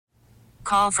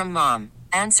Call from mom.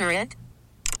 Answer it.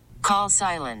 Call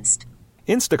silenced.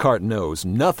 Instacart knows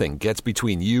nothing gets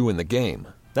between you and the game.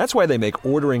 That's why they make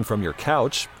ordering from your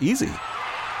couch easy.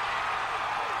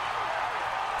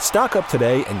 Stock up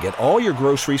today and get all your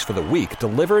groceries for the week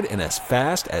delivered in as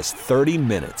fast as 30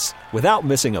 minutes without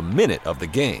missing a minute of the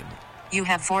game. You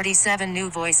have 47 new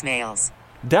voicemails.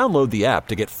 Download the app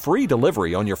to get free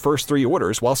delivery on your first 3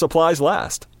 orders while supplies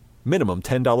last. Minimum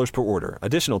 $10 per order.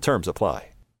 Additional terms apply.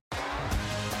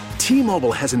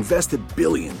 T-Mobile has invested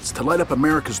billions to light up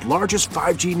America's largest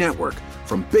 5G network,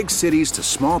 from big cities to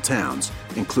small towns,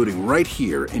 including right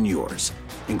here in yours.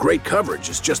 And great coverage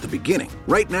is just the beginning.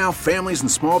 Right now, families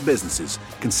and small businesses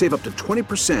can save up to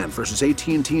 20% versus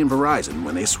AT&T and Verizon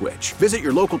when they switch. Visit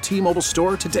your local T-Mobile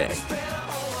store today.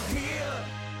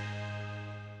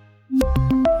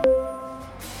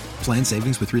 Plan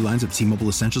savings with 3 lines of T-Mobile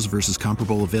Essentials versus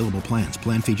comparable available plans.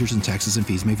 Plan features and taxes and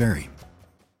fees may vary.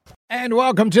 And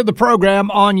welcome to the program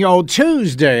on your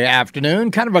Tuesday afternoon.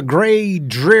 Kind of a gray,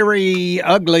 dreary,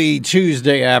 ugly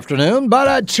Tuesday afternoon, but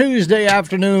a Tuesday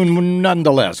afternoon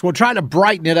nonetheless. We'll try to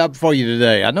brighten it up for you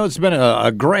today. I know it's been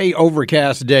a gray,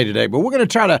 overcast day today, but we're going to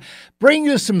try to bring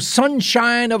you some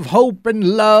sunshine of hope and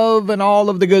love and all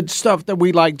of the good stuff that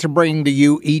we like to bring to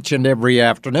you each and every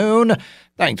afternoon.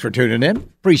 Thanks for tuning in.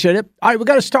 Appreciate it. All right, we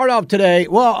got to start off today.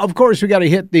 Well, of course, we got to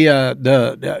hit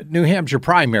the New Hampshire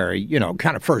primary,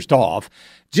 kind of first off.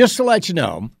 Just to let you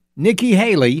know, Nikki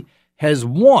Haley has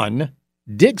won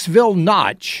Dixville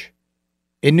Notch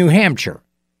in New Hampshire.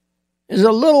 It's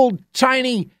a little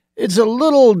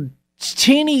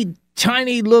teeny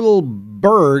tiny little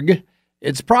burg.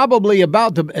 It's probably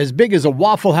about as big as a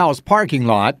Waffle House parking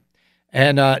lot.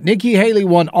 And Nikki Haley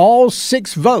won all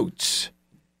 6 votes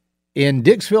in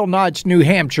Dixville Notch, New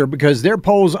Hampshire, because their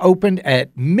polls opened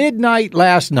at midnight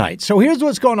last night. So here's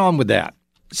what's going on with that.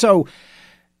 So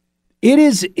it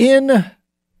is in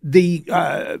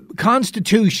the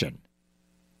Constitution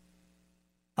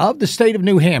of the state of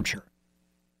New Hampshire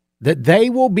that they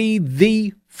will be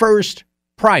the first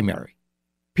primary,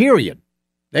 period.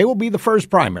 They will be the first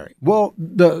primary. Well,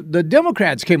 the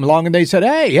Democrats came along and they said,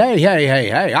 hey,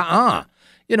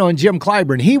 and Jim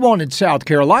Clyburn, he wanted South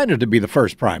Carolina to be the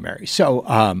first primary. So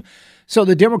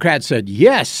the Democrats said,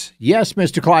 yes,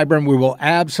 Mr. Clyburn, we will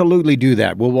absolutely do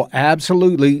that. We will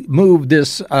absolutely move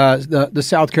this the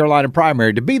South Carolina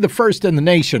primary to be the first in the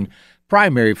nation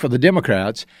primary for the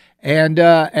Democrats. And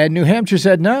New Hampshire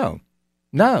said, no,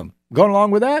 going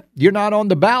along with that, you're not on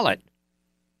the ballot.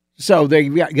 So they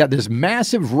got this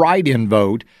massive write-in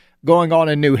vote going on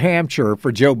in New Hampshire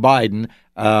for Joe Biden.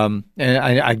 And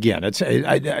again,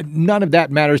 none of that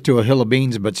matters to a hill of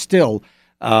beans, but still,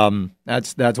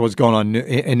 that's what's going on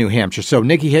in New Hampshire. So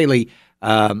Nikki Haley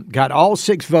got all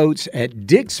 6 votes at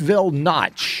Dixville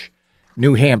Notch,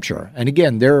 New Hampshire. And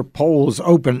again, their polls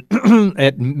opened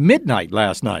at midnight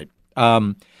last night.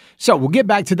 So we'll get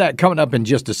back to that coming up in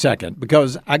just a second,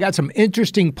 because I got some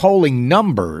interesting polling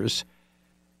numbers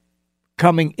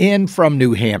coming in from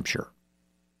New Hampshire.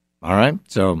 All right,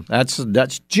 so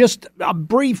that's just a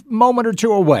brief moment or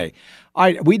two away. All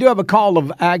right, we do have a call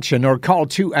of action or call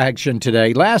to action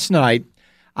today. Last night,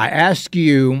 I asked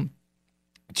you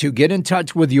to get in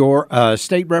touch with your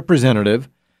state representative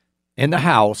in the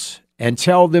House and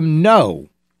tell them no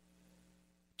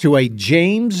to a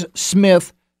James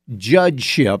Smith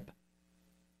judgeship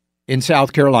in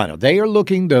South Carolina. They are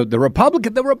looking, the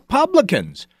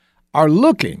Republicans are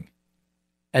looking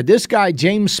at this guy,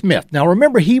 James Smith. Now,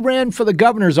 remember, he ran for the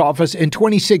governor's office in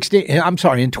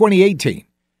 2018.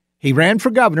 He ran for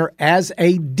governor as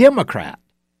a Democrat.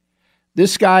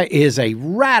 This guy is a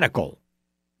radical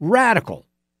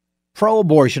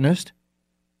pro-abortionist.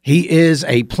 He is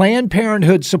a Planned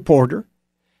Parenthood supporter.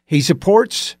 He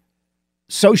supports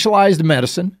socialized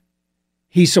medicine.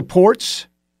 He supports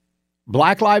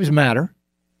Black Lives Matter.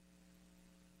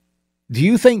 Do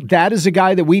you think that is a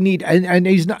guy that we need? And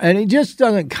he's not, and he just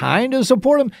doesn't kind of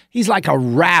support him. He's like a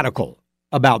radical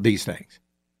about these things.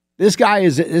 This guy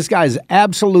is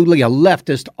absolutely a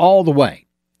leftist all the way.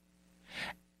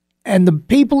 And the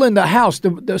people in the House,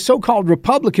 the so-called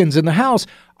Republicans in the House,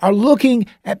 are looking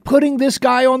at putting this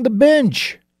guy on the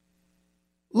bench.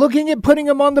 Looking at putting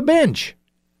him on the bench.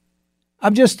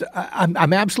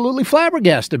 I'm absolutely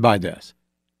flabbergasted by this.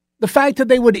 The fact that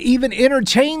they would even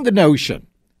entertain the notion.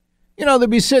 They'd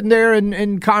be sitting there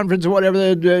in conference or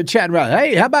whatever, they're chatting about,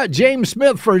 hey, how about James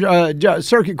Smith for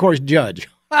circuit court judge?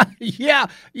 yeah,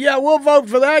 we'll vote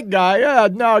for that guy. Yeah,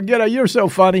 no, you're so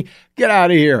funny. Get out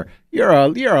of here. You're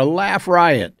a laugh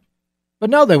riot.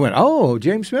 But no, they went, oh,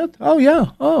 James Smith? Oh,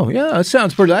 yeah, that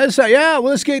sounds pretty nice. Yeah,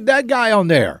 well, let's get that guy on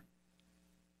there.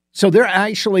 So they're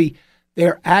actually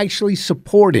They're actually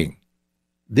supporting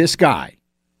this guy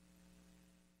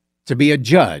to be a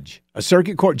judge, a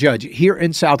circuit court judge here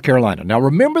in South Carolina. Now,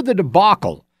 remember the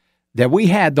debacle that we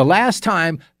had the last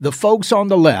time the folks on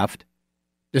the left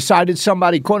decided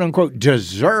somebody, quote unquote,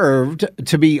 deserved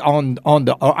to be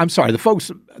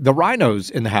the rhinos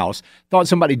in the House thought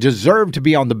somebody deserved to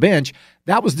be on the bench.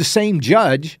 That was the same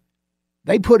judge.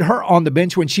 They put her on the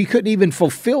bench when she couldn't even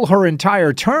fulfill her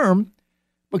entire term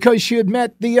because she had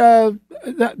met the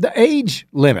age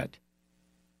limit.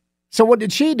 So what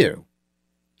did she do?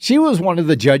 She was one of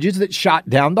the judges that shot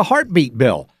down the heartbeat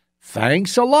bill.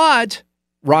 Thanks a lot,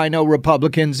 Rhino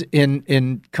Republicans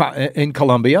in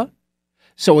Columbia.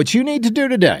 So what you need to do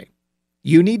today,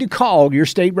 you need to call your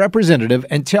state representative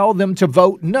and tell them to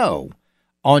vote no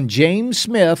on James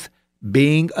Smith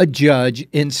being a judge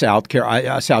in South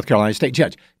Carolina State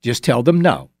Judge. Just tell them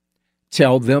no.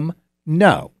 Tell them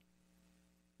no.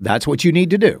 That's what you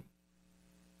need to do.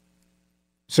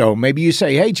 So maybe you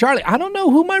say, hey, Charlie, I don't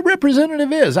know who my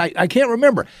representative is. I can't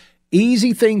remember.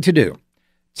 Easy thing to do.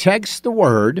 Text the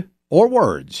word or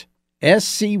words,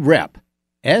 SC-REP,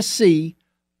 SC-REP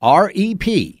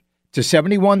to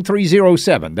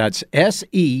 71307. That's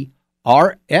SC-REP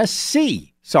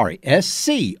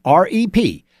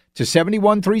to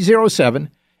 71307.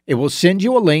 It will send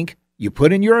you a link. You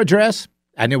put in your address,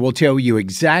 and it will tell you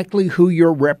exactly who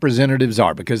your representatives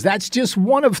are, because that's just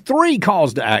one of 3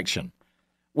 calls to action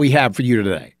we have for you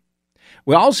today.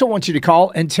 We also want you to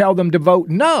call and tell them to vote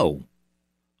no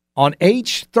on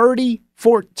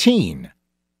H3014.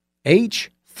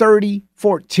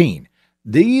 H3014.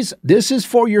 This is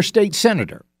for your state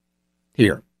senator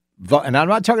here. And I'm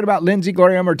not talking about Lindsey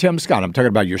Graham or Tim Scott. I'm talking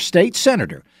about your state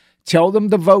senator. Tell them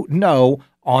to vote no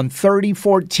on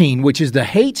 3014, which is the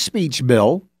hate speech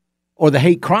bill or the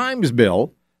hate crimes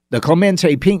bill, the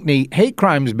Clemente Pinckney hate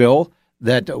crimes bill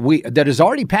that has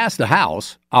already passed the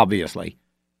House, obviously.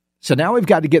 So now we've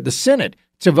got to get the Senate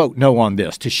to vote no on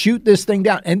this, to shoot this thing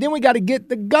down. And then we got to get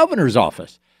the governor's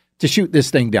office to shoot this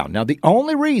thing down. Now, the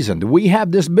only reason that we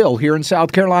have this bill here in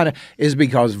South Carolina is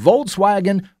because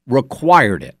Volkswagen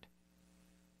required it.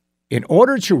 In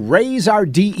order to raise our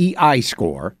DEI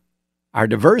score, our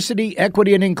diversity,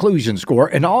 equity, and inclusion score,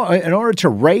 in order to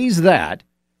raise that,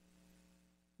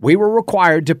 we were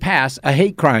required to pass a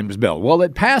hate crimes bill. Well,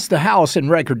 it passed the House in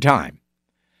record time.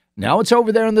 Now it's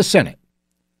over there in the Senate.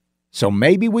 So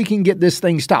maybe we can get this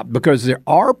thing stopped, because there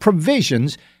are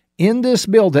provisions in this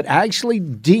bill that actually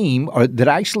deal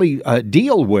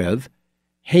with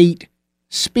hate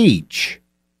speech.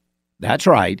 That's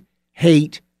right,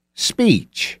 hate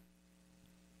speech.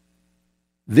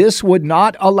 This would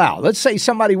not allow, let's say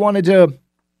somebody wanted to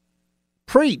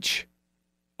preach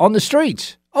on the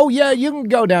streets. Oh, yeah, you can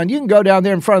go down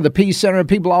there in front of the Peace Center, and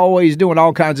people are always doing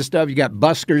all kinds of stuff. You got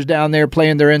buskers down there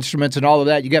playing their instruments and all of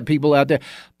that. You got people out there.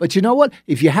 But you know what?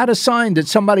 If you had a sign that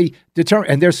somebody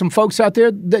determined, and there's some folks out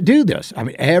there that do this. I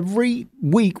mean, every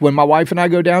week when my wife and I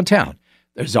go downtown,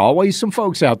 there's always some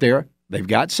folks out there. They've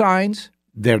got signs.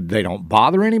 They don't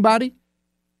bother anybody.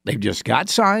 They've just got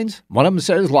signs. One of them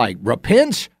says, like,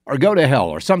 repent or go to hell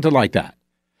or something like that.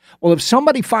 Well, if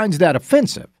somebody finds that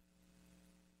offensive,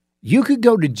 you could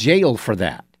go to jail for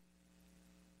that,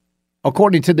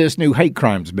 according to this new hate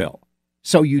crimes bill.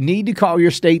 So you need to call your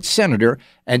state senator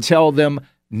and tell them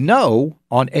no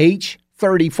on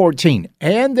H3014.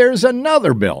 And there's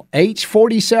another bill,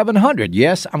 H4700.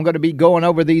 Yes, I'm going to be going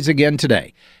over these again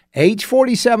today.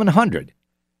 H4700.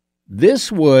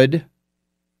 This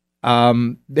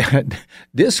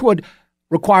would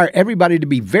require everybody to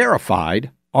be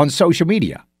verified on social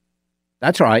media.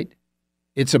 That's right.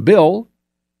 It's a bill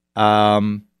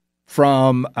from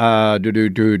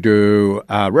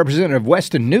Representative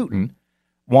Weston Newton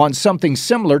wants something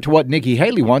similar to what Nikki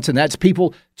Haley wants, and that's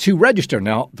people to register.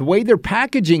 Now, the way they're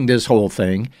packaging this whole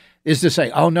thing is to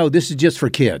say, oh, no, this is just for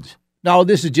kids. No,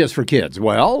 this is just for kids.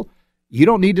 Well, you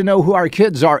don't need to know who our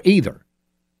kids are either.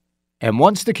 And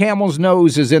once the camel's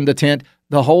nose is in the tent,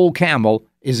 the whole camel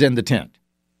is in the tent.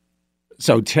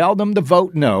 So tell them to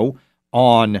vote no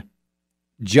on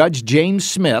Judge James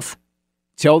Smith.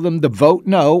 Tell them to vote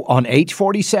no on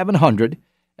H4700.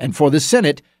 And for the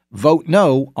Senate, vote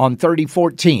no on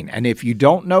 3014. And if you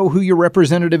don't know who your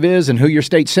representative is and who your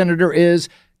state senator is,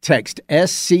 text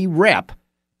SC-REP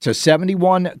to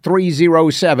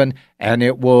 71307, and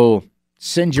it will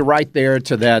send you right there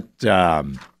to that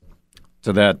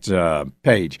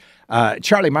page.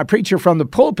 Charlie, my preacher from the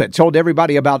pulpit, told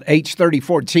everybody about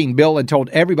H3014 bill and told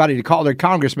everybody to call their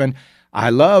congressman. I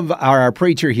love our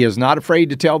preacher. He is not afraid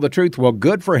to tell the truth. Well,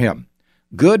 good for him.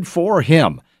 Good for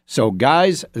him. So,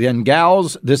 guys and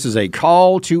gals, this is a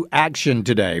call to action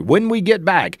today. When we get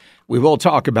back, we will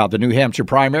talk about the New Hampshire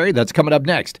primary. That's coming up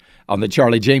next on The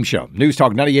Charlie James Show. News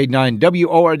Talk 98.9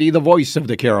 WORD, the voice of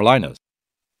the Carolinas.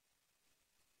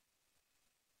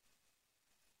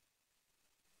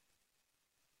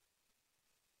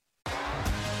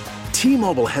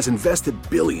 T-Mobile has invested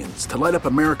billions to light up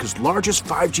America's largest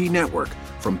 5G network,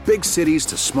 from big cities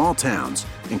to small towns,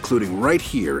 including right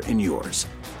here in yours.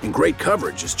 And great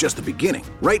coverage is just the beginning.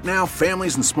 Right now,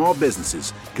 families and small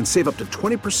businesses can save up to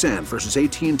 20% versus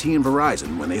AT&T and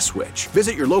Verizon when they switch.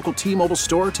 Visit your local T-Mobile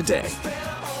store today.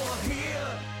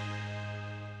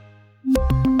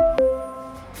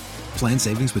 Plan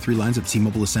savings with 3 lines of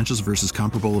T-Mobile Essentials versus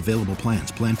comparable available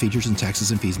plans. Plan features and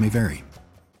taxes and fees may vary.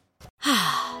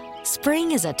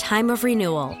 Spring is a time of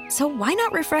renewal, so why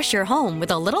not refresh your home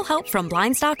with a little help from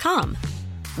Blinds.com?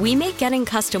 We make getting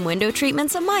custom window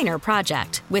treatments a minor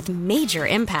project with major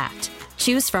impact.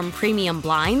 Choose from premium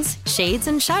blinds, shades,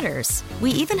 and shutters.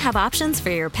 We even have options for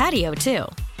your patio, too.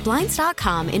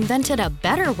 Blinds.com invented a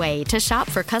better way to shop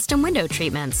for custom window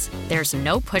treatments. There's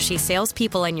no pushy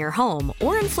salespeople in your home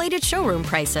or inflated showroom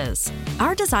prices.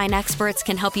 Our design experts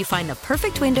can help you find the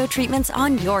perfect window treatments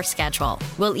on your schedule.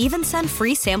 We'll even send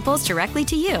free samples directly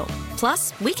to you.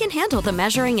 Plus, we can handle the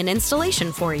measuring and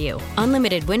installation for you.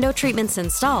 Unlimited window treatments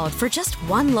installed for just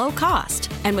one low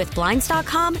cost. And with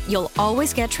Blinds.com, you'll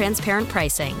always get transparent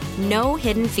pricing. No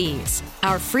hidden fees.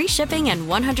 Our free shipping and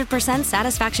 100%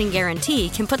 satisfaction guarantee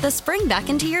can put the spring back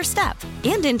into your step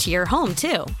and into your home,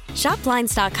 too. Shop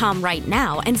Blinds.com right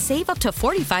now and save up to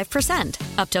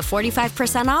 45%. Up to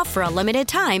 45% off for a limited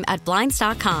time at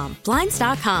Blinds.com.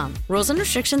 Blinds.com. Rules and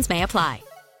restrictions may apply.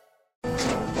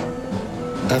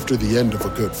 After the end of a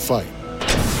good fight,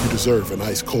 you deserve an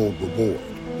ice-cold reward.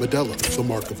 Modelo is the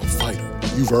mark of a fighter.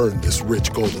 You've earned this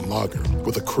rich golden lager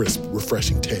with a crisp,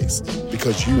 refreshing taste.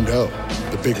 Because you know,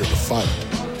 the bigger the fight,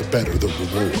 the better the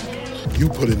reward. You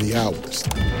put in the hours,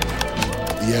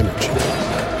 the energy,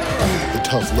 the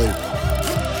tough labor.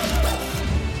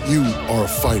 You are a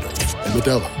fighter, and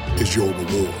Modelo is your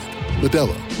reward.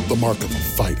 Modelo, the mark of a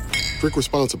fighter. Drink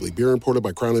responsibly. Beer imported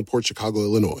by Crown Imports, Chicago,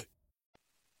 Illinois.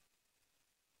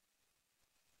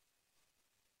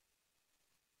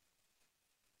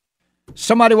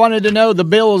 Somebody wanted to know the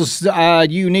bills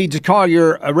you need to call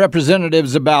your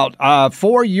representatives about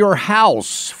for your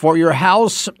house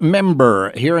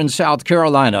member here in South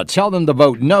Carolina. Tell them to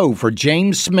vote no for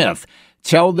James Smith.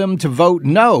 Tell them to vote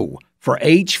no for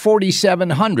H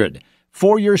 4700.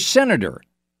 For your senator,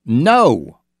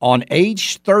 no on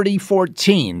H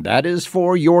 3014. That is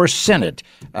for your Senate.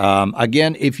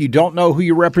 Again, if you don't know who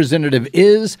your representative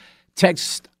is,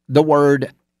 text the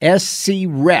word SC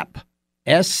Rep.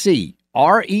 SC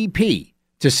REP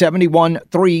to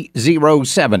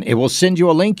 71307. It will send you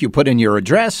a link. You put in your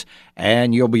address,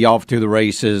 and you'll be off to the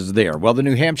races there. Well, the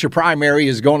New Hampshire primary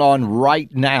is going on right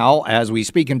now as we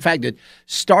speak. In fact, it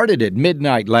started at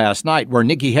midnight last night, where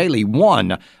Nikki Haley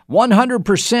won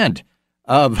 100%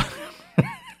 of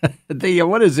the,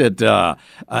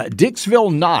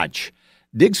 Dixville Notch.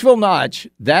 Dixville Notch,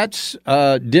 that's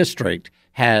district,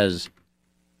 has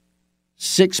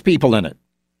 6 people in it.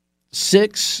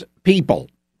 6 people.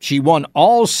 She won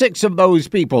all 6 of those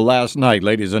people last night,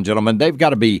 ladies and gentlemen. They've got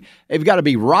to be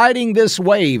riding this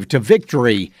wave to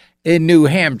victory in New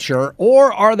Hampshire,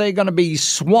 or are they going to be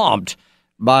swamped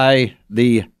by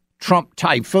the Trump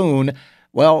typhoon?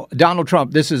 Well, Donald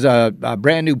Trump, this is a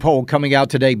brand new poll coming out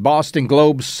today. Boston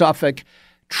Globe, Suffolk,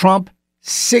 Trump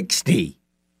 60,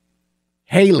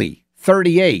 Haley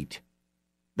 38.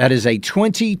 That is a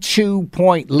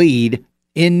 22-point lead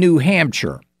in New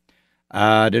Hampshire.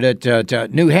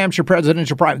 New Hampshire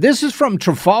presidential primary. This is from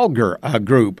Trafalgar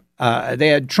Group. They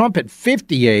had Trump at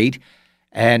 58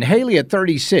 and Haley at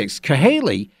 36.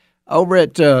 Haley over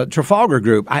at Trafalgar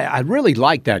Group, I really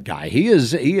like that guy. He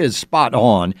is spot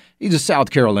on. He's a South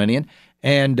Carolinian,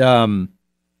 and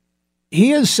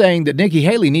he is saying that Nikki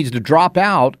Haley needs to drop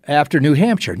out after New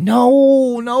Hampshire.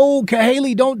 No,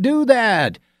 Haley, don't do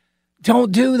that.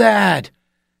 Don't do that.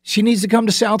 She needs to come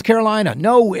to South Carolina.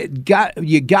 No,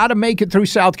 you got to make it through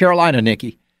South Carolina,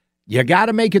 Nikki. You got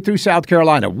to make it through South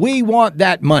Carolina. We want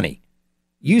that money.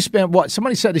 You spent what?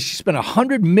 Somebody said that she spent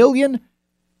 $100 million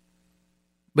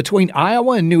between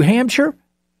Iowa and New Hampshire.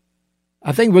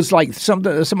 I think it was like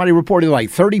somebody reported like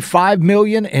 $35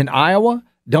 million in Iowa.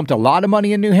 Dumped a lot of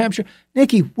money in New Hampshire.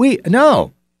 Nikki,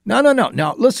 no.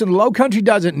 Now, listen, the Low Country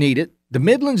doesn't need it. The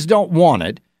Midlands don't want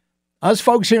it. Us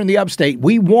folks here in the Upstate,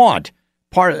 we want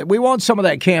some of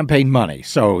that campaign money.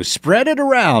 So spread it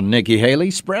around, Nikki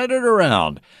Haley. Spread it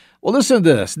around. Well, listen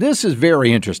to this. This is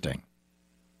very interesting.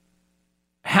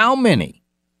 how many?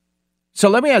 So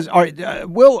let me ask, all right,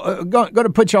 Will, going to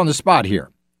put you on the spot here.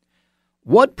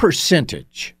 What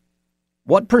percentage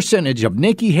of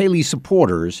Nikki Haley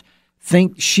supporters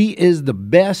think she is the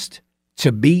best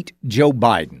to beat Joe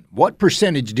Biden? What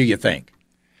percentage do you think?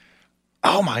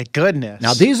 Oh, my goodness.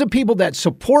 Now, these are people that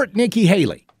support Nikki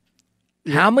Haley.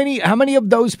 How many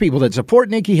of those people that support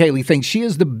Nikki Haley think she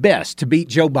is the best to beat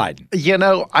Joe Biden? You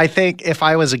know, I think if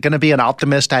I was going to be an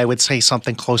optimist, I would say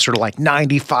something closer to like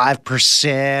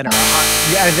 95%.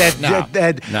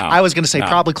 I was going to say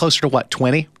probably closer to what,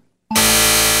 20?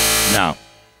 No,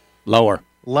 lower.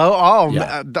 Low? Oh,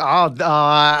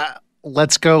 yeah.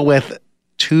 Let's go with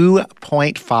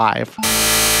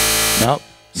 2.5. No.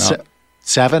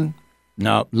 7?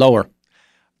 No, lower.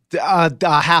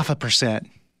 0.5%.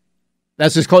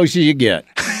 That's as close as you get.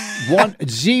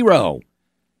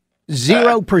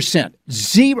 0%.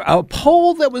 A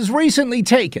poll that was recently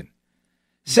taken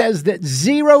says that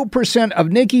 0% of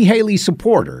Nikki Haley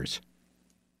supporters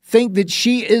think that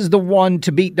she is the one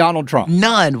to beat Donald Trump.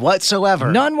 None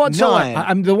whatsoever. None whatsoever. None.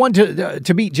 I'm the one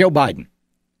to beat Joe Biden.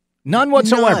 None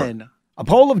whatsoever. None. A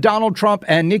poll of Donald Trump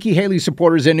and Nikki Haley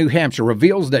supporters in New Hampshire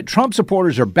reveals that Trump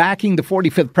supporters are backing the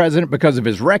 45th president because of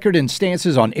his record and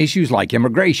stances on issues like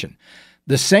immigration.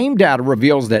 The same data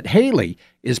reveals that Haley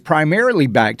is primarily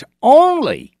backed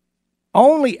only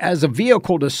as a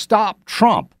vehicle to stop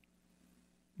Trump.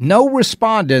 No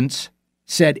respondents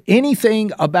said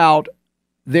anything about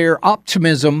their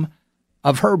optimism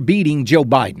of her beating Joe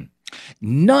Biden.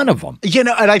 None of them. You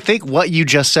know, and I think what you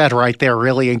just said right there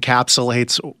really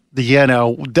encapsulates, you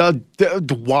know,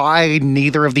 why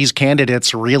neither of these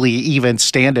candidates really even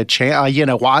stand a chance. You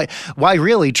know, why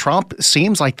really Trump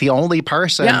seems like the only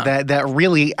person that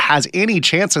really has any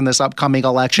chance in this upcoming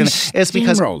election is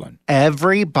because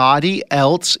everybody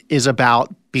else is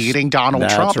about beating Donald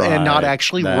Trump and not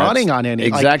actually running on any.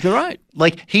 Exactly right.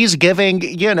 Like he's giving,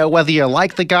 you know, whether you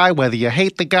like the guy, whether you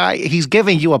hate the guy, he's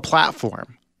giving you a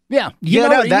platform. Yeah, you know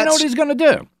what he's going to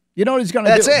do. You know what he's going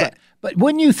to do. That's it. But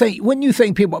when you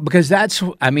think people, because that's,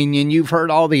 I mean, and you've heard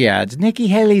all the ads, Nikki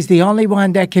Haley's the only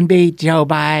one that can beat Joe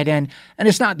Biden, and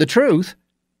it's not the truth.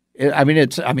 I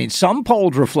mean, some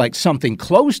polls reflect something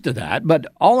close to that, but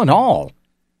all in all,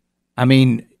 I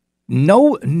mean,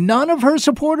 none of her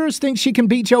supporters think she can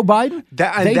beat Joe Biden.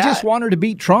 They just want her to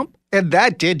beat Trump. And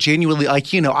that did genuinely,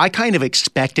 like, you know, I kind of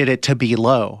expected it to be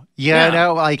low. You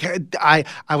know, like I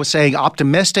was saying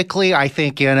optimistically, I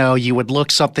think, you know, you would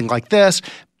look something like this.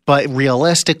 But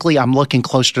realistically, I'm looking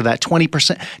closer to that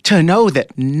 20% to know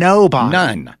that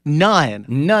nobody.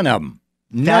 None of them.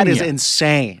 That is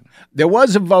insane. There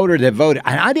was a voter that voted,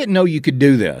 and I didn't know you could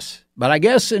do this, but I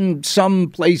guess in some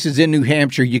places in New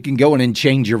Hampshire, you can go in and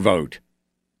change your vote,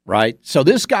 right? So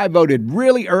this guy voted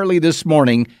really early this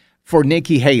morning for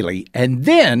Nikki Haley and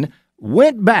then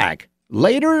went back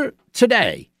later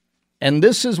today. And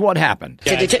this is what happened.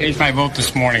 Yeah, I changed my vote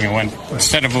this morning. I went,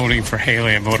 instead of voting for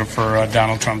Haley, I voted for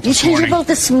Donald Trump this morning. You changed your vote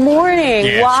this morning?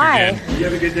 Yeah, why?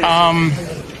 Sure did.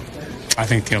 I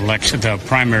think the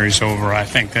primary's over. I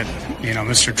think that, you know,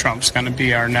 Mr. Trump's going to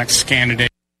be our next candidate.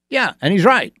 Yeah, and he's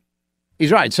right.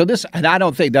 He's right. So and I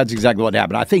don't think that's exactly what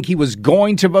happened. I think he was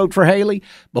going to vote for Haley,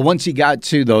 but once he got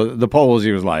to the polls,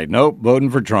 he was like, nope,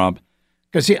 voting for Trump.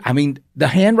 Because, the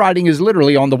handwriting is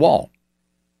literally on the wall.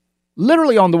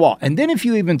 Literally on the wall. And then if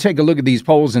you even take a look at these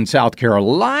polls in South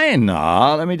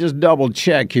Carolina, let me just double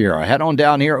check here. I head on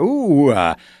down here.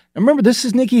 Remember, this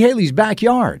is Nikki Haley's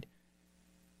backyard.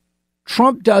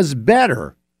 Trump does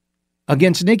better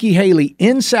against Nikki Haley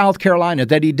in South Carolina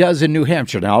than he does in New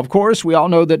Hampshire. Now, of course, we all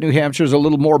know that New Hampshire is a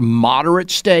little more moderate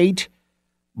state,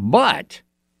 but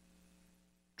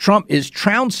Trump is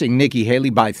trouncing Nikki Haley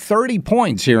by 30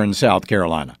 points here in South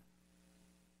Carolina.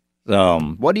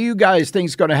 What do you guys think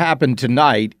is going to happen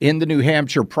tonight in the New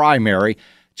Hampshire primary?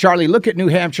 Charlie, look at New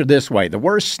Hampshire this way. The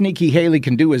worst Nikki Haley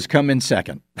can do is come in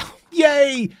second.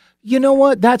 Yay! You know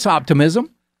what? That's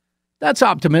optimism. That's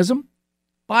optimism.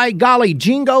 By golly,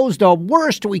 Jingo's, the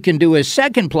worst we can do is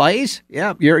second place.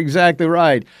 Yep, you're exactly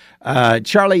right.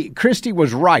 Charlie, Christie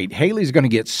was right. Haley's going to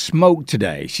get smoked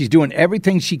today. She's doing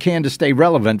everything she can to stay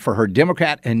relevant for her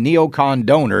Democrat and neocon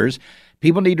donors.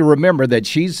 People need to remember that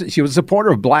she was a supporter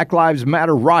of Black Lives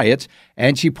Matter riots,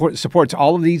 and she supports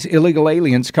all of these illegal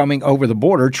aliens coming over the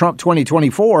border. Trump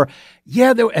 2024.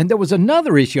 Yeah, there was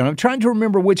another issue, and I'm trying to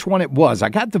remember which one it was. I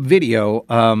got the video.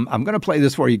 I'm going to play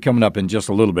this for you coming up in just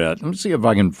a little bit. Let me see if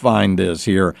I can find this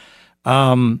here.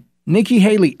 Nikki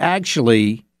Haley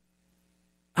actually,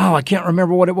 I can't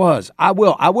remember what it was. I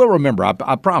will remember.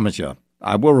 I promise you.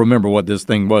 I will remember what this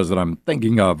thing was that I'm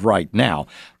thinking of right now.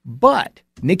 But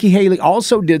Nikki Haley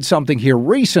also did something here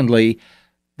recently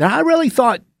that I really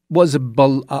thought was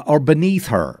or beneath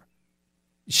her.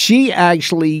 She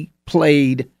actually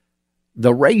played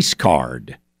the race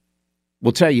card.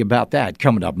 We'll tell you about that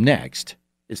coming up next.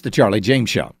 It's the Charlie James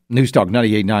Show. News Talk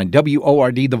 98.9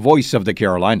 WORD, the voice of the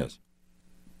Carolinas.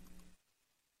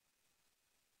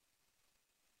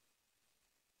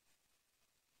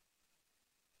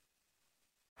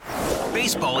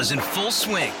 Baseball is in full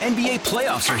swing. NBA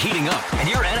playoffs are heating up, and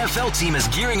your NFL team is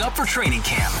gearing up for training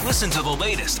camp. Listen to the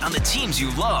latest on the teams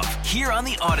you love here on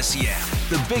the Odyssey app.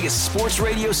 The biggest sports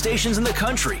radio stations in the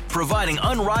country, providing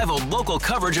unrivaled local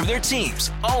coverage of their teams,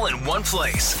 all in one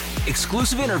place.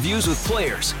 Exclusive interviews with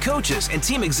players, coaches, and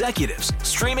team executives,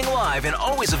 streaming live and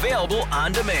always available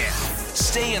on demand.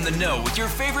 Stay in the know with your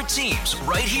favorite teams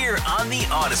right here on the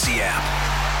Odyssey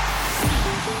app.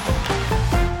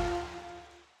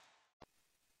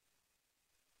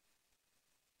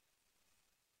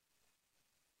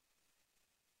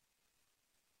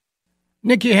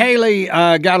 Nikki Haley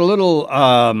got a little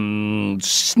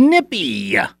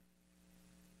snippy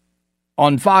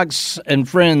on Fox and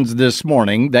Friends this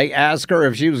morning. They asked her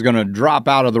if she was going to drop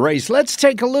out of the race. Let's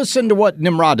take a listen to what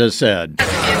Nimrata said.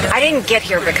 I didn't get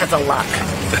here because of luck.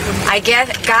 I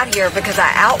got here because I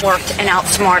outworked and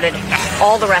outsmarted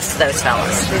all the rest of those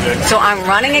fellas. So I'm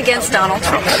running against Donald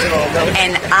Trump.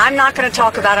 And I'm not going to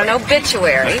talk about an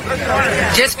obituary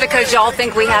just because y'all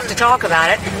think we have to talk about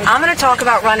it. I'm going to talk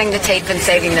about running the tape and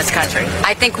saving this country.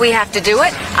 I think we have to do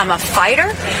it. I'm a fighter.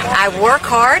 I work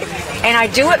hard. And I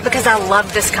do it because I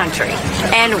love this country.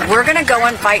 And we're going to go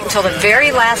and fight until the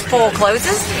very last poll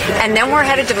closes. And then we're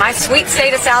headed to my sweet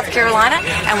state of South Carolina.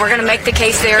 And we're going to make the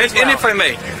case there as well. And if I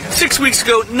may, 6 weeks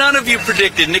ago, none of you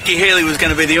predicted Nikki Haley was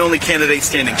going to be the only candidate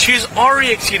standing. She's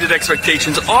already exceeded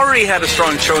expectations, already had a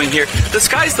strong showing here. The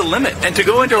sky's the limit. And to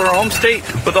go into her home state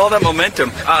with all that momentum,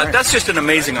 that's just an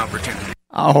amazing opportunity.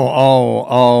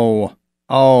 Oh,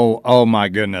 my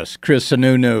goodness. Chris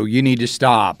Sununu, you need to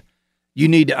stop. You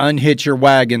need to unhitch your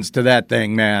wagons to that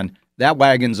thing, man. That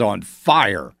wagon's on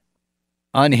fire.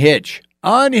 Unhitch.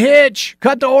 Unhitch.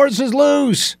 Cut the horses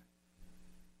loose.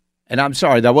 And I'm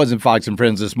sorry, that wasn't Fox and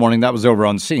Friends this morning. That was over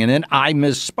on CNN. I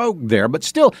misspoke there. But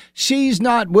still, she's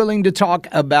not willing to talk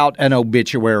about an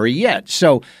obituary yet.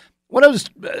 So what I was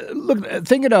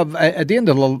thinking of at the end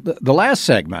of the last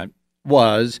segment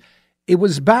was it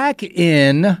was back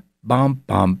in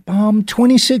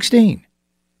 2016.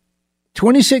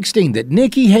 2016 that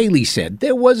Nikki Haley said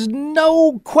there was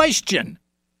no questions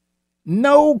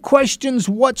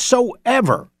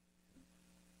whatsoever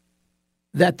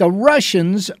that the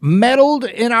Russians meddled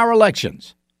in our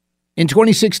elections in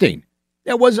 2016.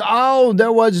 There was all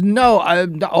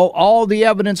the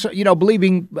evidence,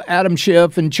 believing Adam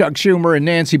Schiff and Chuck Schumer and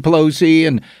Nancy Pelosi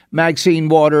and Maxine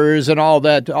Waters and all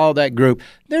that group.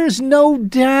 There's no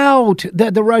doubt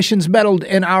that the Russians meddled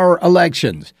in our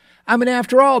elections. I mean,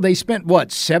 after all, they spent,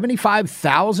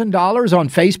 $75,000 on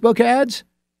Facebook ads?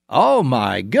 Oh,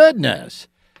 my goodness.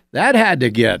 That had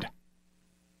to get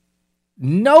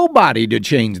nobody to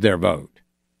change their vote.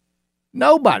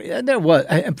 Nobody.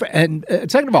 And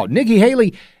second of all, Nikki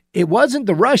Haley, it wasn't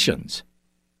the Russians.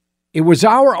 It was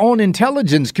our own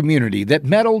intelligence community that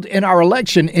meddled in our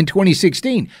election in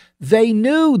 2016. They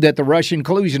knew that the Russian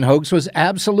collusion hoax was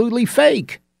absolutely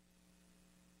fake.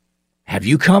 Have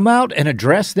you come out and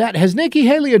addressed that? Has Nikki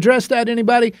Haley addressed that,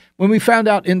 anybody? When we found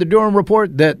out in the Durham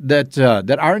report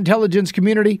that our intelligence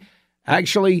community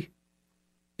actually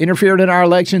interfered in our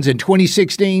elections in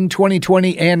 2016,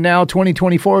 2020, and now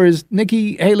 2024, has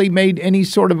Nikki Haley made any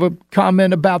sort of a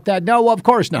comment about that? No, of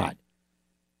course not.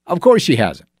 Of course she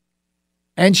hasn't.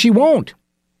 And she won't.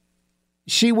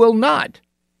 She will not.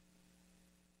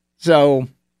 So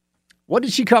what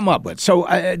did she come up with? So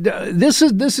this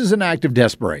is an act of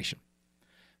desperation.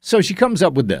 So she comes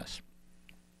up with this.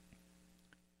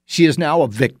 She is now a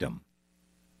victim.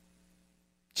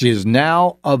 She is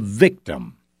now a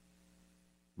victim.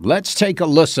 Let's take a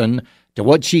listen to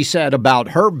what she said about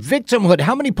her victimhood.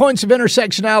 How many points of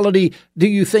intersectionality do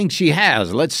you think she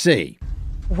has? Let's see.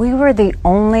 We were the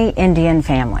only Indian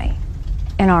family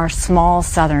in our small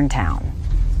southern town.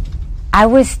 I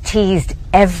was teased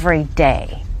every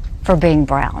day for being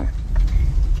brown.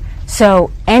 So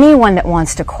anyone that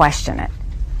wants to question it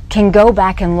can go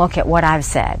back and look at what I've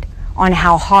said on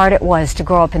how hard it was to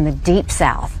grow up in the Deep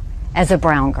South as a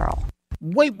brown girl.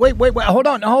 Wait.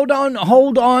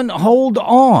 Hold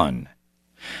on.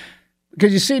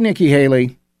 Because you see, Nikki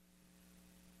Haley,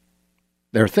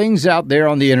 there are things out there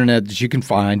on the internet that you can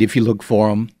find if you look for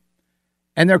them,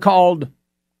 and they're called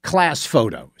class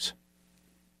photos.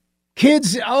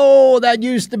 Kids, oh, that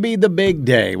used to be the big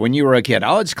day when you were a kid.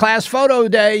 Oh, it's class photo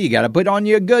day. You got to put on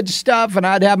your good stuff. And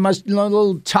I'd have my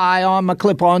little tie on, my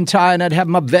clip-on tie, and I'd have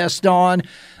my vest on,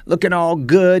 looking all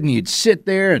good. And you'd sit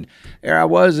there, and there I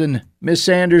was in Miss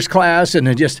Sanders' class,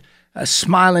 and just a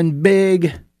smiling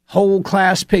big whole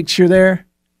class picture there.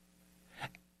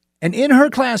 And in her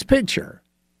class picture,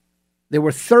 there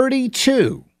were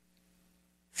 32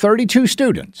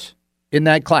 students in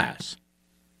that class.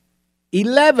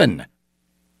 11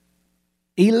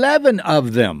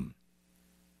 of them,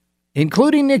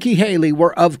 including Nikki Haley,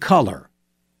 were of color.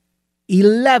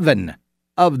 11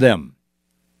 of them.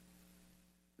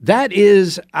 That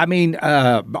is, I mean,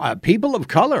 people of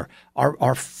color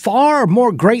are far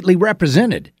more greatly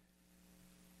represented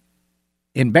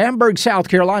in Bamberg, South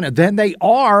Carolina, than they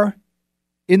are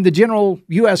in the general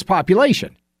U.S.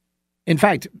 population. In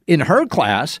fact, in her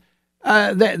class,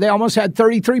 they almost had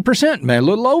 33%, man, a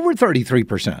little over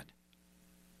 33%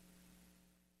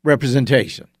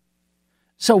 representation.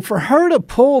 So for her to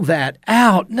pull that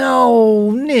out,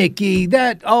 no, Nikki,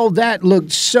 that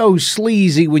looked so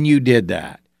sleazy when you did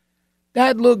that.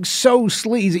 That looked so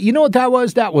sleazy. You know what that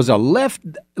was? That was a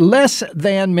less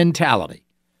than mentality.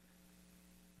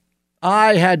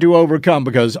 I had to overcome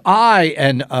because I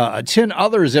and 10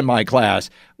 others in my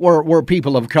class were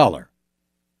people of color.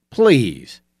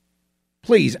 Please,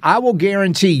 I will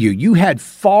guarantee you had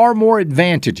far more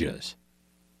advantages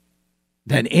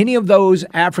than any of those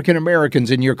African Americans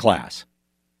in your class.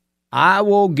 I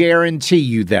will guarantee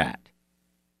you that.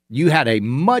 You had a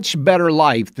much better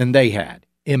life than they had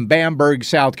in Bamberg,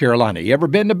 South Carolina. You ever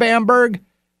been to Bamberg?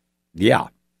 Yeah.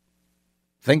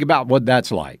 Think about what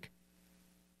that's like.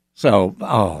 So,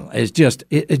 it's just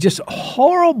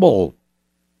horrible.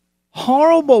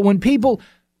 Horrible when people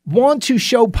want to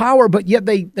show power, but yet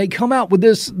they come out with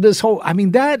this whole, I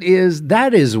mean, that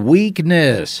is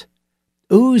weakness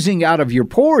oozing out of your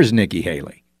pores, Nikki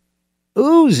Haley.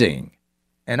 Oozing.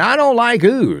 And I don't like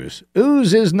ooze.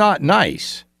 Ooze is not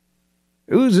nice.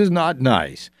 Ooze is not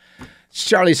nice.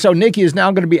 Charlie, so Nikki is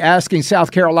now going to be asking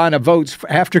South Carolina votes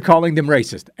after calling them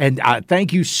racist. And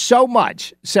thank you so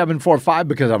much, 745,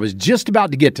 because I was just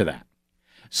about to get to that.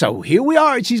 So here we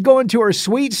are. She's going to her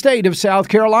sweet state of South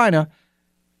Carolina,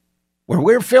 where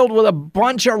we're filled with a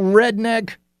bunch of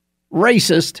redneck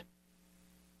racists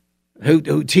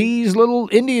who tease little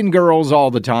Indian girls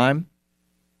all the time.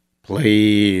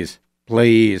 Please.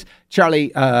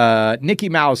 Charlie, Nikki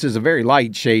Mouse is a very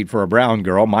light shade for a brown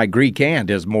girl. My Greek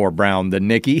aunt is more brown than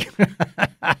Nikki.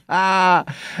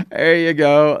 There you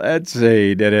go. Let's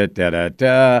see.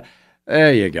 There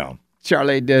you go.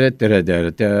 Charlie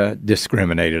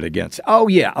discriminated against. Oh,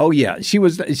 yeah.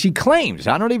 She claims,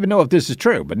 I don't even know if this is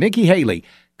true, but Nikki Haley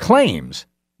claims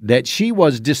that she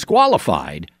was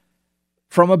disqualified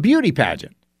from a beauty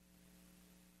pageant.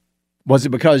 Was it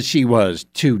because she was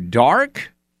too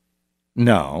dark?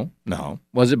 No.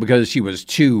 Was it because she was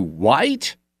too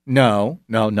white? No.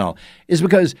 It's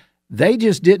because they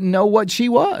just didn't know what she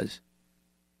was.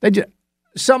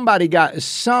 Somebody got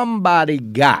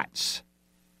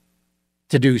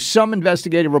to do some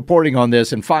investigative reporting on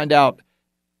this and find out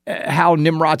how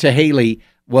Nimrata Haley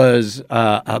was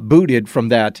booted from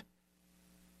that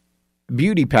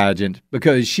beauty pageant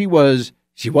because she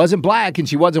wasn't black and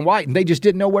she wasn't white and they just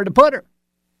didn't know where to put her.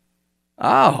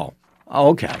 Oh,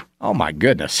 okay. Oh, my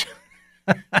goodness.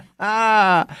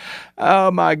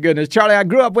 Oh, my goodness. Charlie, I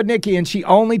grew up with Nikki, and she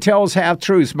only tells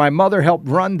half-truths. My mother helped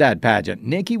run that pageant.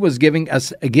 Nikki was given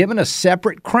a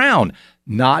separate crown,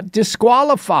 not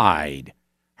disqualified.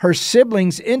 Her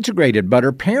siblings integrated, but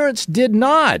her parents did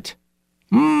not.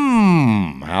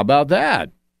 How about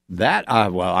that?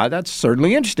 That's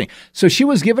certainly interesting. So she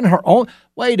was given her own...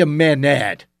 Wait a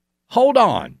minute. Hold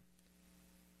on.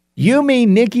 You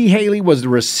mean Nikki Haley was the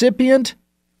recipient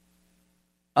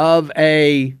of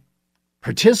a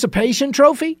participation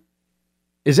trophy?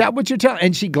 Is that what you're telling?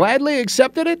 And she gladly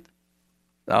accepted it?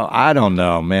 Oh, I don't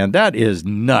know, man. That is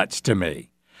nuts to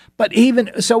me. But even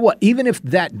if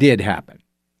that did happen,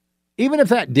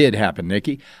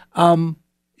 Nikki,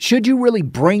 should you really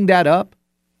bring that up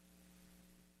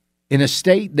in a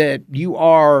state that you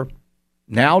are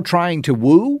now trying to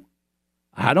woo?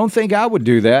 I don't think I would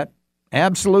do that.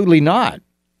 Absolutely not.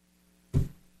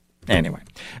 Anyway,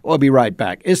 we'll be right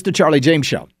back. It's the Charlie James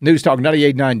Show. News Talk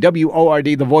 98.9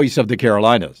 WORD, the voice of the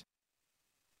Carolinas.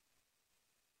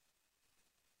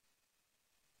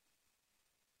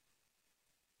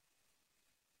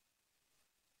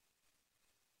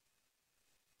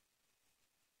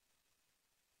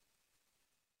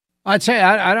 I'd say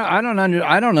I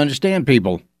don't understand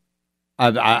people.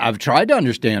 I've tried to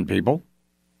understand people.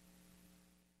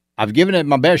 I've given it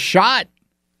my best shot.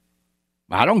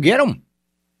 I don't get them.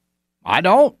 I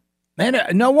don't. Man,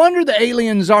 no wonder the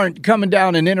aliens aren't coming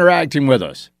down and interacting with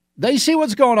us. They see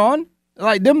what's going on.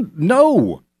 Like them,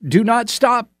 no, do not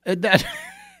stop at that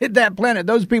at that planet.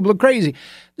 Those people are crazy.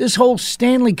 This whole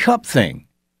Stanley Cup thing.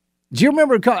 Do you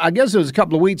remember, I guess it was a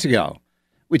couple of weeks ago,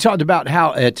 we talked about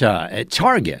how at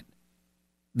Target,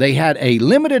 they had a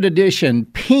limited edition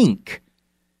pink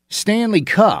Stanley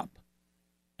Cup,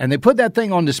 and they put that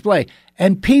thing on display,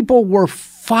 and people were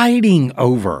fighting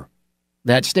over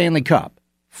that Stanley Cup,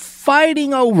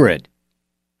 fighting over it,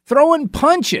 throwing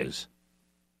punches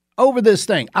over this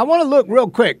thing. I want to look real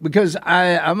quick because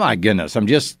my goodness, I'm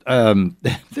just,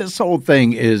 this whole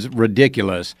thing is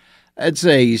ridiculous. It's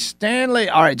a Stanley.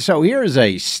 All right, so here's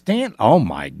a oh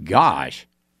my gosh.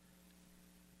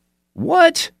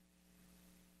 What?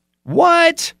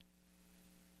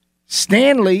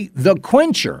 Stanley the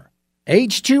Quencher,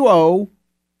 H2O,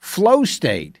 Flow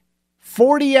State,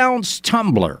 40-ounce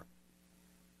tumbler,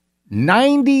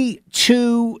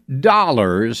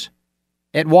 $92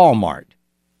 at Walmart.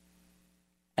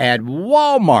 At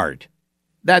Walmart,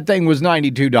 that thing was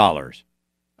 $92.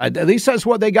 At least that's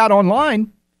what they got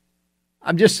online.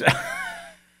 I'm just,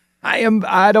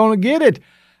 I don't get it.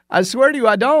 I swear to you,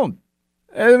 I don't.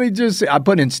 Let me just, I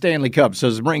put in Stanley Cup, so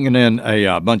it's bringing in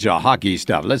a bunch of hockey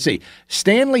stuff. Let's see.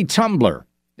 Stanley Tumbler.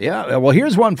 Yeah, well,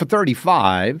 here's one for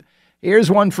 $35. Here's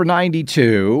one for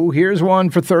 $92. Here's one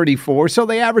for $34. So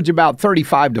they average about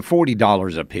 $35 to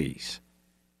 $40 a piece.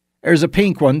 There's a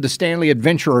pink one, the Stanley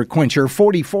Adventurer Quencher,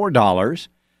 $44.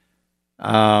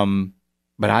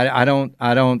 But I don't,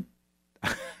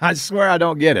 I swear I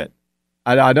don't get it.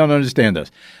 I don't understand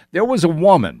this. There was a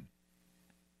woman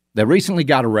that recently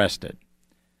got arrested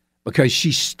because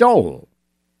she stole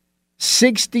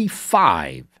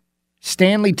 65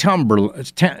 Stanley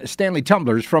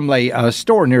tumblers from a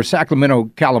store near Sacramento,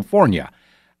 California.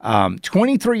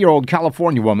 23-year-old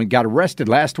California woman got arrested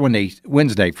last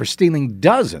Wednesday for stealing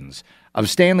dozens of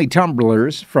Stanley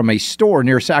tumblers from a store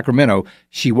near Sacramento.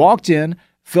 She walked in,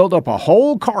 filled up a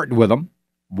whole cart with them,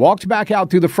 walked back out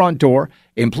through the front door.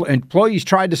 Employees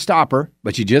tried to stop her,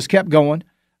 but she just kept going.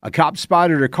 A cop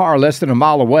spotted her car less than a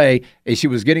mile away as she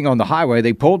was getting on the highway.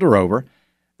 They pulled her over.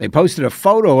 They posted a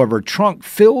photo of her trunk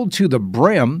filled to the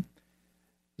brim.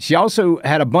 She also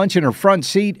had a bunch in her front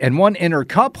seat and one in her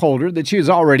cup holder that she was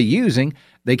already using.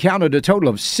 They counted a total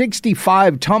of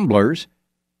 65 tumblers.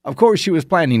 Of course, she was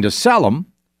planning to sell them.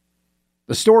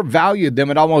 The store valued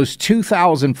them at almost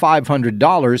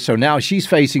 $2,500, so now she's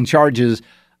facing charges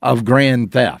of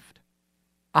grand theft.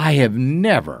 What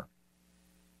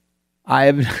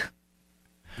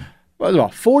was it,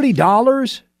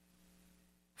 $40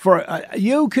 for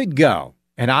you could go,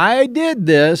 and I did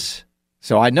this,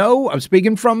 so I know I'm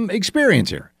speaking from experience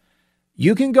here.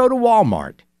 You can go to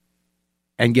Walmart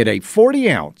and get a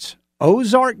 40-ounce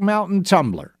Ozark Mountain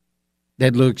tumbler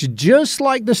that looks just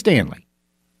like the Stanley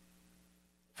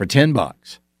for $10.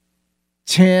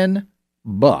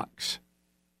 $10.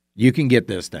 You can get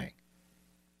this thing.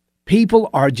 People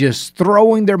are just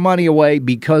throwing their money away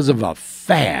because of a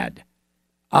fad.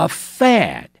 A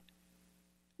fad.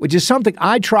 Which is something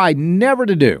I tried never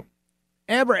to do.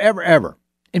 Ever, ever, ever.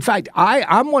 In fact,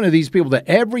 I'm one of these people that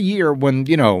every year when,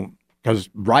 because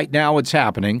right now it's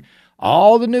happening,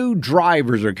 all the new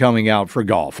drivers are coming out for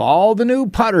golf. All the new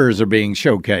putters are being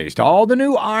showcased. All the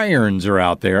new irons are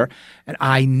out there. And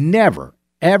I never,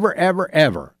 ever, ever,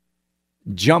 ever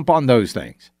jump on those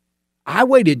things. I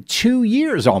waited 2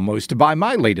 years almost to buy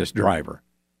my latest driver,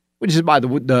 which is by the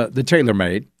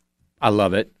TaylorMade. I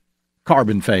love it.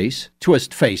 Carbon face,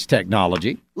 twist face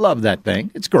technology. Love that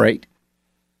thing. It's great.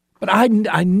 But I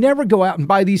never go out and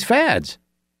buy these fads.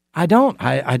 I don't.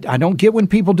 I don't get when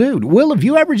people do. Will, have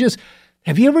you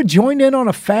ever joined in on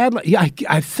a fad? Yeah,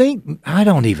 I think, I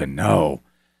don't even know.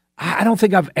 I don't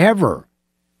think I've ever.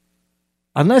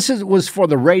 Unless it was for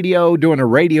the radio, doing a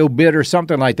radio bit or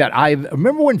something like that. I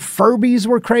remember when Furbies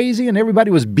were crazy and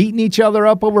everybody was beating each other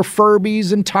up over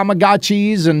Furbies and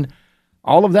Tamagotchis and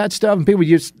all of that stuff, and people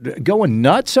just going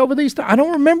nuts over these things. I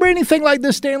don't remember anything like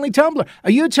this Stanley Tumbler.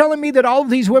 Are you telling me that all of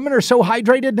these women are so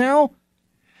hydrated now?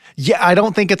 Yeah, I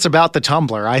don't think it's about the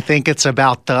tumbler. I think it's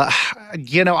about the, I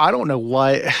don't know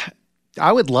what.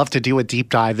 I would love to do a deep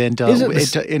dive into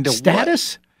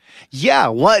status. Yeah,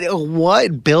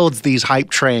 what builds these hype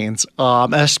trains?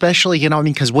 Especially,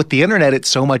 because with the internet, it's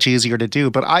so much easier to do.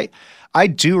 But I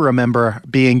do remember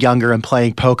being younger and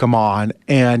playing Pokemon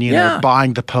and,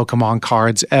 buying the Pokemon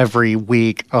cards every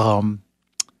week. Yeah,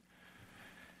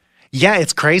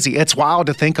 it's crazy. It's wild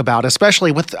to think about,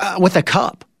 especially with a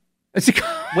cup. It's a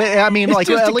I mean, it's like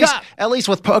just at least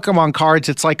with Pokemon cards,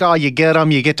 it's like, oh, you get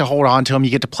them, you get to hold on to them, you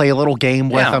get to play a little game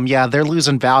with them. Yeah, they're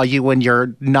losing value when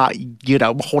you're not,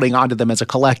 holding on to them as a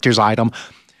collector's item.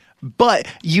 But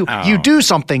you do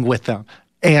something with them.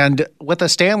 And with a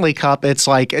Stanley Cup, it's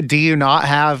like, do you not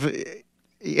have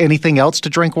anything else to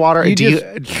drink water?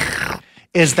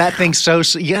 Is that thing so?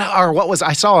 Or what was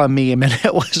I saw a meme and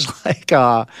it was like,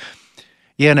 y'all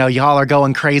are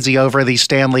going crazy over these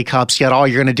Stanley Cups, yet all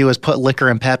you're going to do is put liquor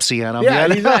and Pepsi in them. Yeah,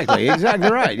 exactly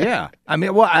right. Yeah, I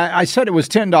mean, well, I said it was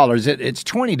 $10. It's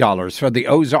 $20 for the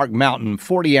Ozark Mountain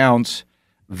 40-ounce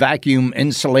vacuum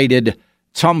insulated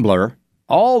tumbler.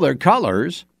 All their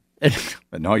colors.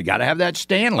 But no, you got to have that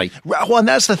Stanley. Well, and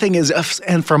that's the thing is,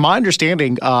 and from my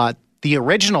understanding, the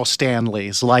original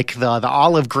Stanleys, like the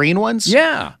olive green ones.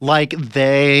 Yeah. Like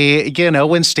they,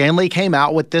 when Stanley came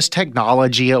out with this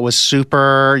technology, it was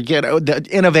super,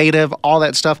 innovative, all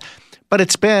that stuff. But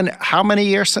it's been how many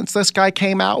years since this guy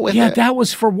came out with it? Yeah, that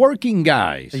was for working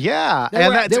guys. Yeah.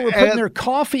 They were putting their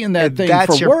coffee in that thing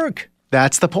for work.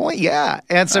 That's the point, yeah.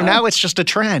 And so now it's just a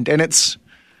trend, and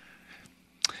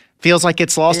feels like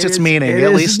it's lost its meaning,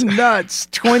 at least. It's nuts.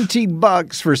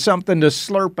 $20 for something to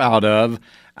slurp out of.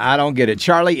 I don't get it.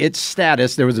 Charlie, it's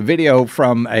status. There was a video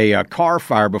from a car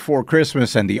fire before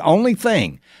Christmas, and the only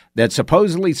thing that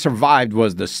supposedly survived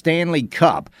was the Stanley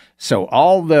Cup. So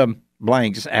all the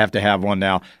blanks have to have one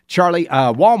now. Charlie,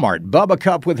 Walmart, Bubba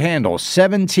Cup with handle,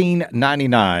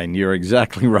 $17.99. You're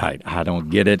exactly right. I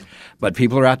don't get it. But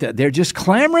people are out there. They're just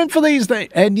clamoring for these things.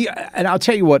 And I'll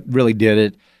tell you what really did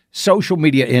it. Social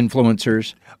media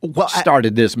influencers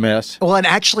started this mess. Well, and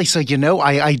actually, so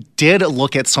I did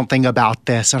look at something about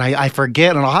this, and I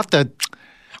forget, and I'll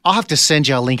have to send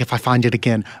you a link if I find it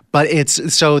again. But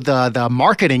it's so the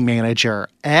marketing manager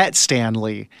at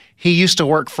Stanley, he used to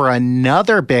work for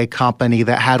another big company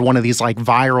that had one of these like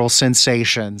viral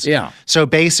sensations. Yeah. So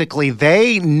basically,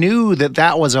 they knew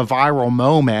that was a viral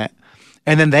moment.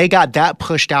 And then they got that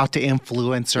pushed out to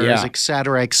influencers, et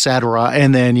cetera,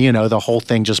 and then, the whole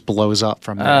thing just blows up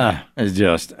from there. It's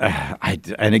just,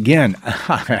 and again,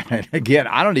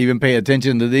 I don't even pay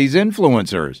attention to these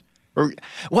influencers.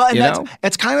 Well, and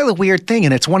that's kind of the weird thing,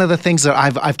 and it's one of the things that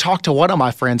I've talked to one of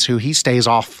my friends who he stays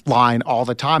offline all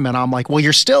the time, and I'm like, well,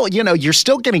 you're still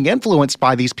getting influenced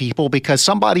by these people because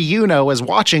somebody is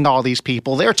watching all these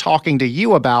people. They're talking to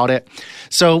you about it.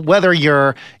 So whether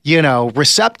you're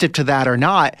receptive to that or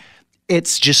not,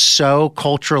 it's just so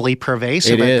culturally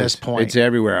pervasive at this point. It's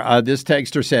everywhere. This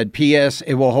texter said, P.S.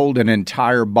 It will hold an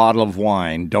entire bottle of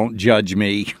wine. Don't judge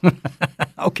me.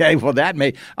 Okay, well, that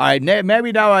may. All right,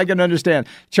 maybe now I can understand.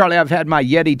 Charlie, I've had my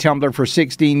Yeti tumbler for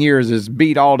 16 years. It's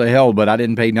beat all to hell, but I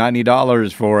didn't pay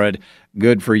 $90 for it.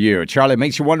 Good for you. Charlie, it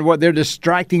makes you wonder what they're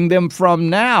distracting them from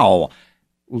now.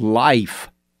 Life.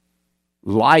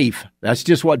 That's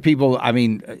just what people,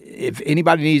 if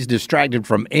anybody needs distracted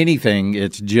from anything,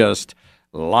 it's just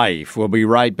life. We'll be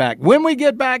right back. When we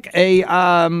get back,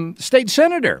 a state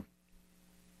senator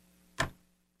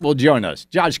will join us.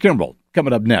 Josh Kimbrell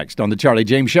coming up next on the Charlie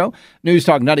James Show. News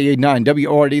Talk 98.9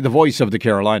 WORD, the voice of the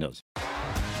Carolinas.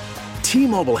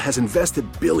 T-Mobile has invested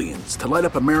billions to light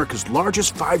up America's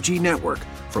largest 5G network,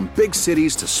 from big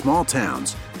cities to small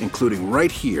towns, including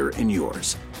right here in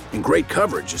yours. And great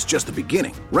coverage is just the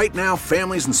beginning. Right now,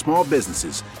 families and small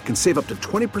businesses can save up to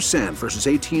 20% versus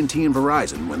AT&T and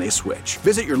Verizon when they switch.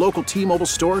 Visit your local T-Mobile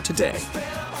store today.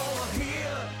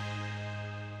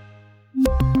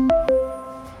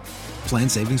 Plan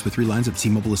savings with 3 lines of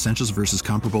T-Mobile Essentials versus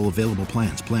comparable available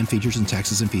plans. Plan features and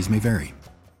taxes and fees may vary.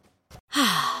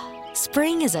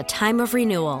 Spring is a time of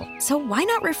renewal, so why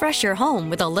not refresh your home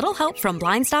with a little help from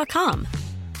Blinds.com?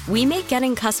 We make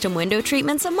getting custom window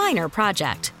treatments a minor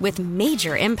project with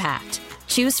major impact.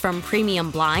 Choose from premium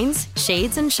blinds,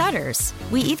 shades, and shutters.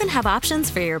 We even have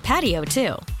options for your patio,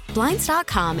 too.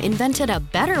 Blinds.com invented a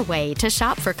better way to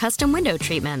shop for custom window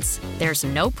treatments. There's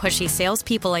no pushy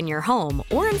salespeople in your home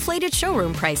or inflated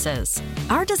showroom prices.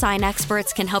 Our design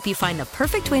experts can help you find the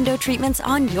perfect window treatments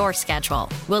on your schedule.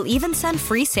 We'll even send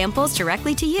free samples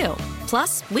directly to you.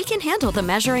 Plus, we can handle the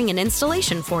measuring and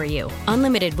installation for you.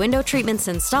 Unlimited window treatments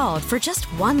installed for just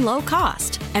one low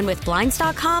cost. And with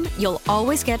Blinds.com, you'll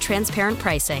always get transparent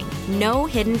pricing. No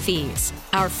hidden fees.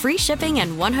 Our free shipping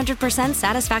and 100%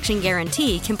 satisfaction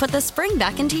guarantee can put the spring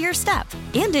back into your step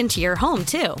and into your home,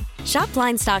 too. Shop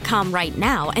Blinds.com right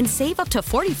now and save up to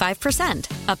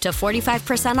 45%. Up to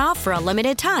 45% off for a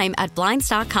limited time at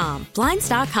Blinds.com.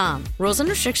 Blinds.com. Rules and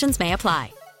restrictions may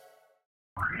apply.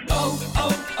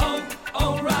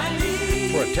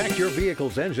 We're at Protect your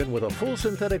vehicle's engine with a full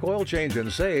synthetic oil change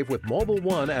and save with Mobile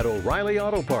One at O'Reilly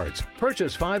Auto Parts.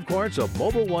 Purchase 5 quarts of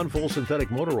Mobile One full synthetic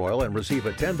motor oil and receive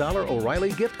a $10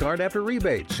 O'Reilly gift card after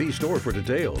rebate. See store for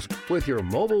details. With your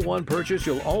Mobile One purchase,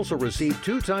 you'll also receive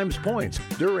 2 times points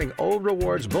during Old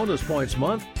Rewards Bonus Points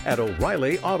Month at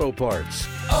O'Reilly Auto Parts.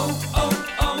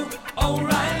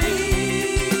 O'Reilly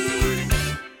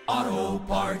Auto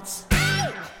Parts.